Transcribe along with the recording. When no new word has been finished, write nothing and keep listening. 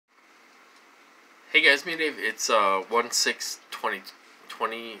Hey guys, me Dave. It's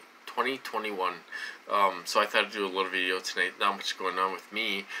 1/6/2021. So I thought I'd do a little video tonight. Not much going on with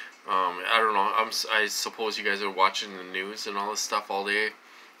me. I don't know. I suppose you guys are watching the news and all this stuff all day.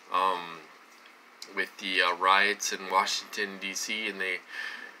 With the riots in Washington D.C. and they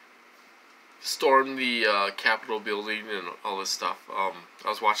stormed the Capitol building and all this stuff. I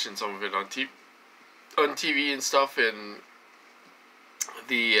was watching some of it on TV and stuff, and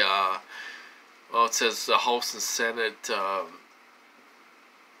the well, it says the House and Senate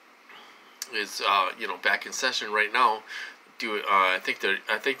is back in session right now. I think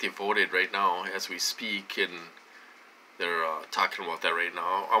they voted right now as we speak, and they're talking about that right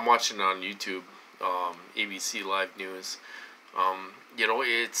now. I'm watching it on YouTube, ABC Live News.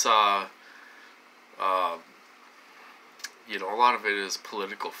 It's a lot of it is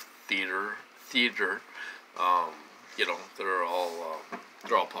political theater.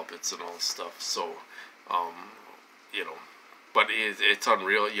 They're all puppets and all this stuff. So, but it's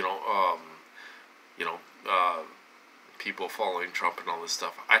unreal. People following Trump and all this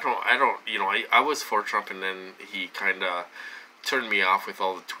stuff. I was for Trump, and then he kind of turned me off with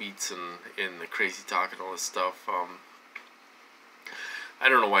all the tweets and the crazy talk and all this stuff. I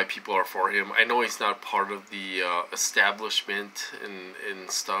don't know why people are for him. I know he's not part of the establishment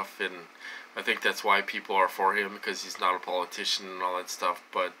and stuff, and I think that's why people are for him, because he's not a politician and all that stuff.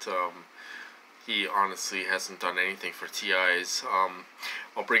 But he honestly hasn't done anything for TIs.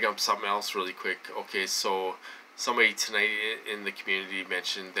 I'll bring up something else really quick. Okay, so somebody tonight in the community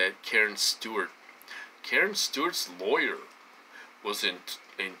mentioned that Karen Stewart's lawyer was in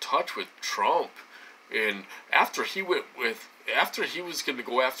touch with Trump, and after he was going to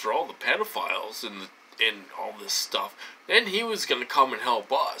go after all the pedophiles and all this stuff, then he was going to come and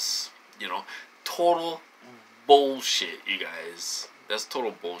help us. Total bullshit, you guys. That's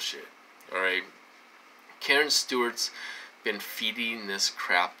total bullshit. Alright? Karen Stewart's been feeding this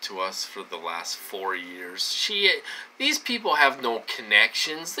crap to us for the last 4 years. These people have no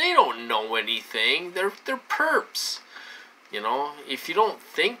connections. They don't know anything. They're perps. If you don't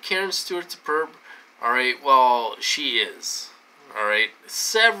think Karen Stewart's a perp, alright, well, she is. Alright?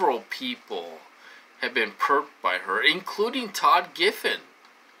 Several people have been perped by her, including Todd Giffen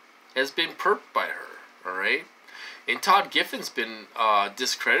has been perped by her, alright? And Todd Giffen's been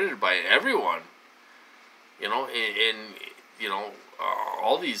discredited by everyone,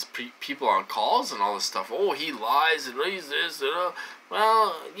 all these people on calls and all this stuff. Oh, he lies and he's this.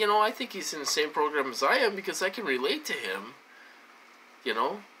 Well, I think he's in the same program as I am, because I can relate to him,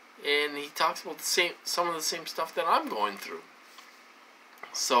 and he talks about some of the same stuff that I'm going through.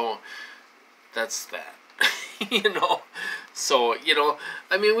 So, that's that. So,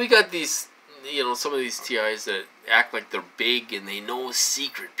 we got these, some of these TIs that act like they're big and they know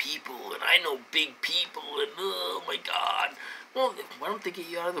secret people, and I know big people, and oh my God. Well, why don't they get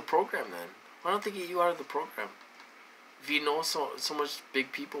you out of the program then? Why don't they get you out of the program? If you know so much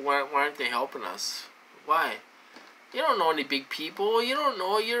big people, why aren't they helping us? Why? You don't know any big people. You don't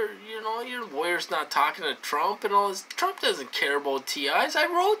know your lawyer's not talking to Trump and all this. Trump doesn't care about TIs. I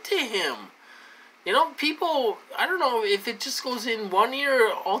wrote to him. People, I don't know if it just goes in one ear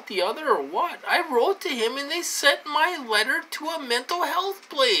or out the other or what. I wrote to him, and they sent my letter to a mental health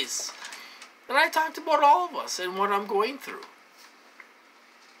place. And I talked about all of us and what I'm going through.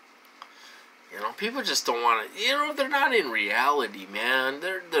 People just don't want to, they're not in reality, man.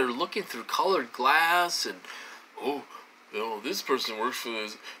 They're looking through colored glass, and, this person works for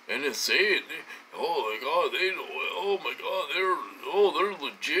this NSA, and oh my God, they know, oh my God, they're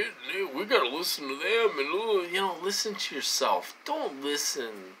legit, and we gotta listen to them, and listen to yourself. Don't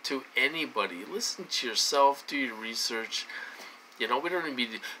listen to anybody. Listen to yourself. Do your research. We don't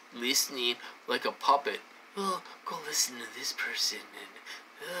need to be listening like a puppet. Oh, go listen to this person, and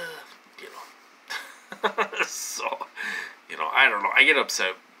so, I don't know. I get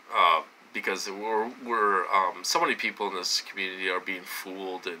upset because we're so many people in this community are being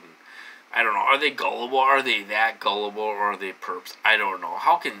fooled, and I don't know. Are they gullible? Are they that gullible, or are they perps? I don't know.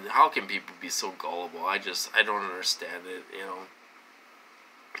 How can people be so gullible? I don't understand it.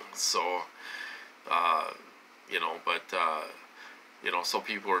 So, so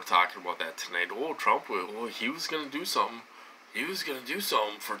people were talking about that tonight. Oh, Trump, he was gonna do something. He was gonna do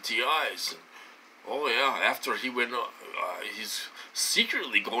something for TIs. Oh yeah, after he went, he's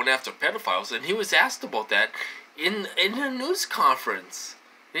secretly going after pedophiles, and he was asked about that in a news conference,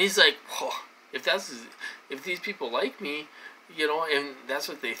 and he's like, "Whoa, if these people like me, and that's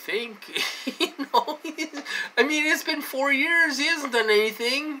what they think, it's been 4 years. He hasn't done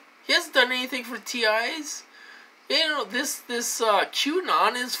anything. He hasn't done anything for TIs. This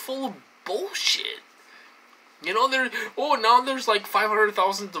QAnon is full of bullshit. You know, now there's like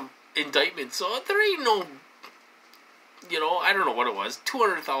 500,000 indictments, so there ain't no, you know, I don't know what it was,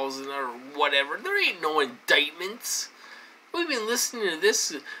 200,000 or whatever. There ain't no indictments. We've been listening to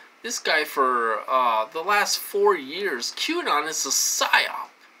this guy for the last 4 years. QAnon is a psyop.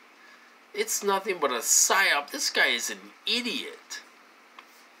 It's nothing but a psyop. This guy is an idiot.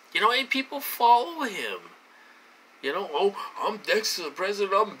 You know, and people follow him. You know, oh, I'm next to the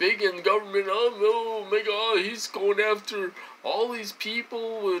president, I'm big in government, oh my God, he's going after all these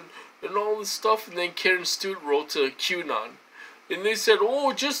people and all this stuff. And then Karen Stewart wrote to QAnon. And they said,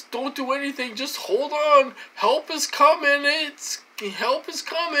 oh, just don't do anything, just hold on, help is coming, help is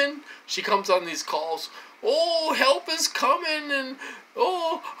coming. She comes on these calls, oh, help is coming, and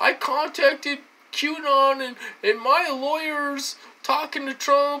oh, I contacted QAnon and my lawyer's talking to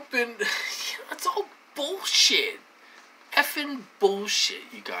Trump, and it's all bullshit. Effing bullshit,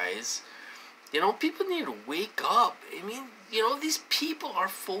 you guys. You know, people need to wake up. I mean, you know, these people are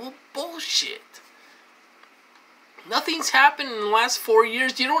full of bullshit. Nothing's happened in the last 4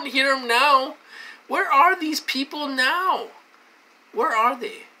 years. You don't hear them now. Where are these people now? Where are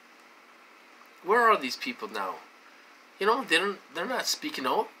they? Where are these people now? You know, they're not speaking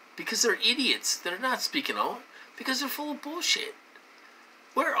out because they're idiots. They're not speaking out because they're full of bullshit.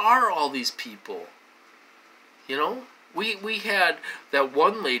 Where are all these people? You know? We had that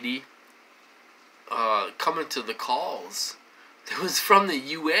one lady coming to the calls that was from the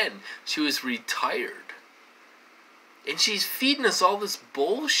UN. She was retired. And she's feeding us all this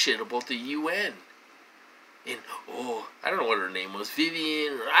bullshit about the UN. And, oh, I don't know what her name was.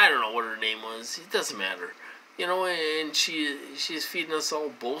 Vivian, or I don't know what her name was. It doesn't matter. You know, and she's feeding us all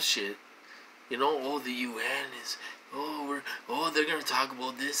bullshit. You know, oh, the UN is... they're gonna talk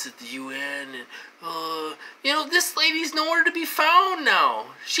about this at the UN, and you know, this lady's nowhere to be found now.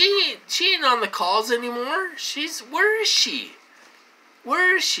 She ain't on the calls anymore. Where is she?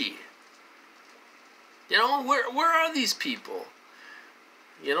 Where is she? You know, where are these people?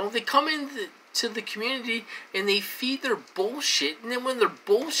 You know, they come into the community and they feed their bullshit, and then when their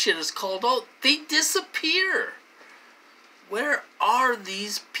bullshit is called out, they disappear. Where are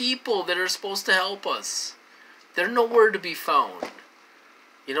these people that are supposed to help us? They're nowhere to be found.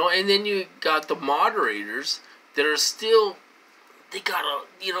 You know, and then you got the moderators that are still, they gotta,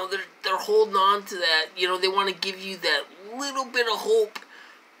 you know, they're holding on to that. You know, they want to give you that little bit of hope.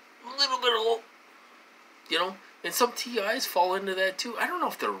 You know, and some TIs fall into that too. I don't know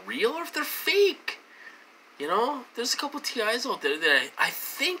if they're real or if they're fake. You know, there's a couple TIs out there that I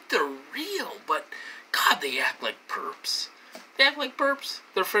think they're real, but God, they act like perps. They act like perps.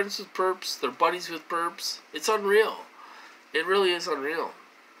 They're friends with perps. They're buddies with perps. It's unreal. It really is unreal.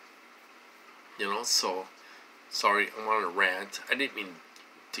 You know, so, sorry, I'm on a rant. I didn't mean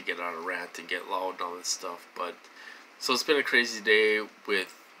to get on a rant and get loud and all this stuff, but, so it's been a crazy day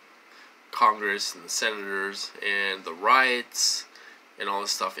with Congress and the senators and the riots and all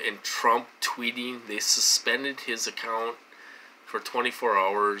this stuff, and Trump tweeting. They suspended his account for 24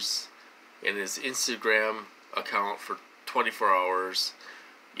 hours and his Instagram account for 24 hours.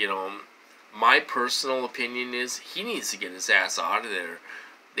 You know, my personal opinion is he needs to get his ass out of there.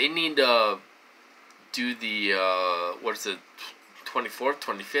 They need to do the, 24th,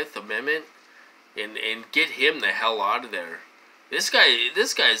 25th Amendment and get him the hell out of there. This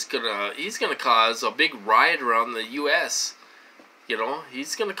guy's gonna cause a big riot around the U.S. You know,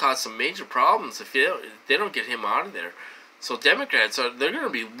 he's gonna cause some major problems if they don't get him out of there. So Democrats they're gonna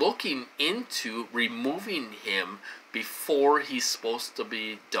be looking into removing him before he's supposed to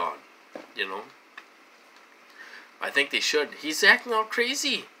be done. You know, I think they should. He's acting all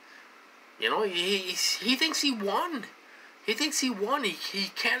crazy. You know, he thinks he won. He thinks he won.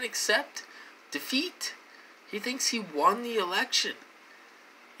 He can't accept defeat. He thinks he won the election.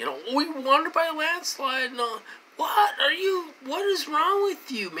 You know, we won it by a landslide. No, what is wrong with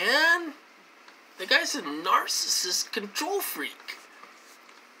you, man? The guy's a narcissist control freak.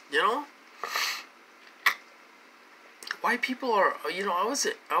 You know? Why people are, you know,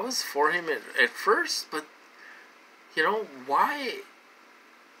 I was for him at first, but, you know, why,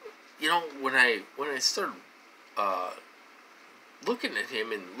 you know, when I started looking at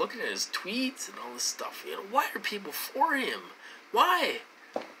him and looking at his tweets and all this stuff, you know, why are people for him? Why?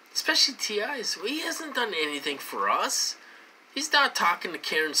 Especially TIs. Well, he hasn't done anything for us. He's not talking to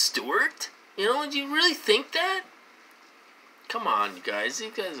Karen Stewart. You know, do you really think that? Come on, you guys.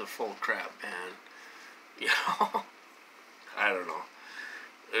 These guys are full of crap, man. You know? I don't know.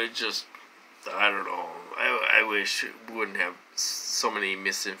 It just, I don't know. I wish we wouldn't have so many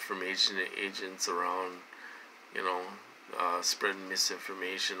misinformation agents around. You know, spreading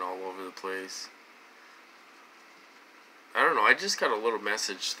misinformation all over the place. I don't know, I just got a little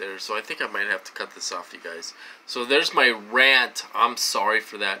message there, so I think I might have to cut this off, you guys. So there's my rant. I'm sorry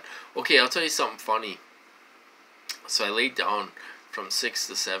for that. Okay, I'll tell you something funny. So I laid down from 6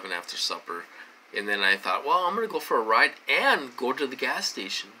 to 7 after supper, and then I thought, well, I'm going to go for a ride and go to the gas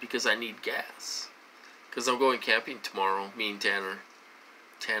station because I need gas. Because I'm going camping tomorrow, me and Tanner.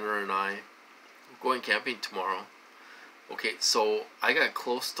 Tanner and I. We're going camping tomorrow. Okay, so I got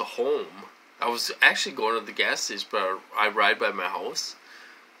close to home. I was actually going to the gas station, but I ride by my house.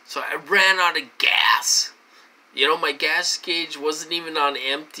 So I ran out of gas. You know, my gas gauge wasn't even on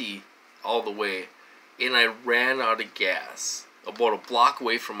empty all the way. And I ran out of gas about a block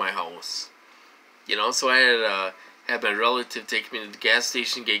away from my house. You know, so I had my relative take me to the gas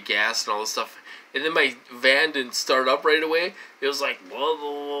station, get gas and all this stuff. And then my van didn't start up right away. It was like,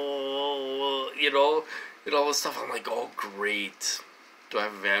 whoa, you know, and all this stuff. I'm like, oh, great. Do I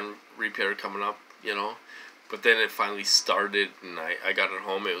have a van repair coming up, you know? But then it finally started, and I got it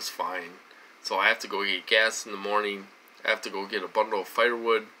home. It was fine. So I have to go get gas in the morning. I have to go get a bundle of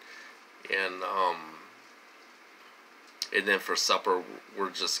firewood. And then for supper, we're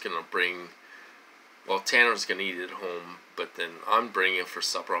just going to bring... Well, Tanner's going to eat it at home, but then I'm bringing for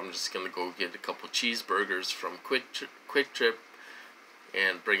supper. I'm just going to go get a couple cheeseburgers from Quick Trip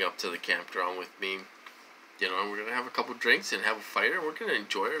and bring up to the campground with me. You know, we're going to have a couple drinks and have a fire, and we're going to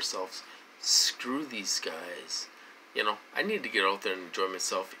enjoy ourselves. Screw these guys. You know, I need to get out there and enjoy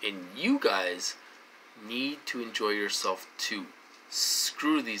myself, and you guys need to enjoy yourself too.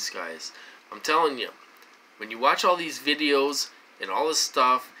 Screw these guys. I'm telling you, when you watch all these videos and all this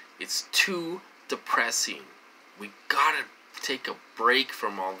stuff, it's too depressing. We gotta take a break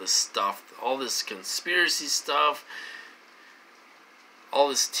from all this stuff, all this conspiracy stuff, all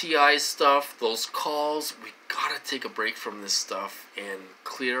this TI stuff, those calls. We gotta take a break from this stuff and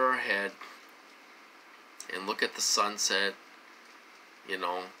clear our head and look at the sunset, you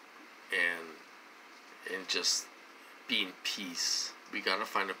know, and just be in peace. We gotta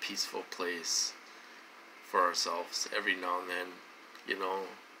find a peaceful place for ourselves every now and then, you know,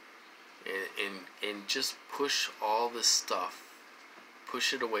 and just push all this stuff,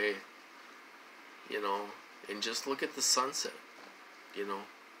 push it away, you know, and just look at the sunset, you know,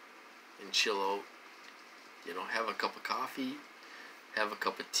 and chill out, you know, have a cup of coffee, have a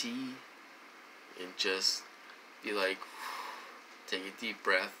cup of tea, and just be like, take a deep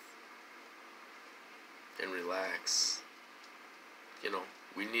breath and relax. You know,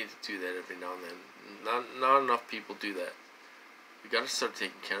 we need to do that every now and then. Not enough people do that. We gotta start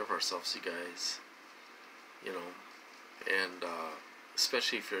taking care of ourselves, you guys. You know, and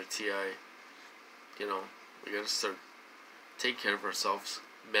especially if you're a TI, you know, we gotta start taking care of ourselves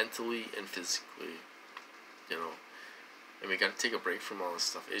mentally and physically. You know, and we gotta take a break from all this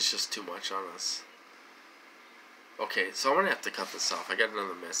stuff. It's just too much on us. Okay, so I'm gonna have to cut this off. I got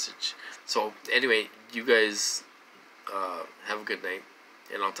another message. So anyway, you guys have a good night,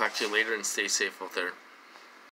 and I'll talk to you later, and stay safe out there.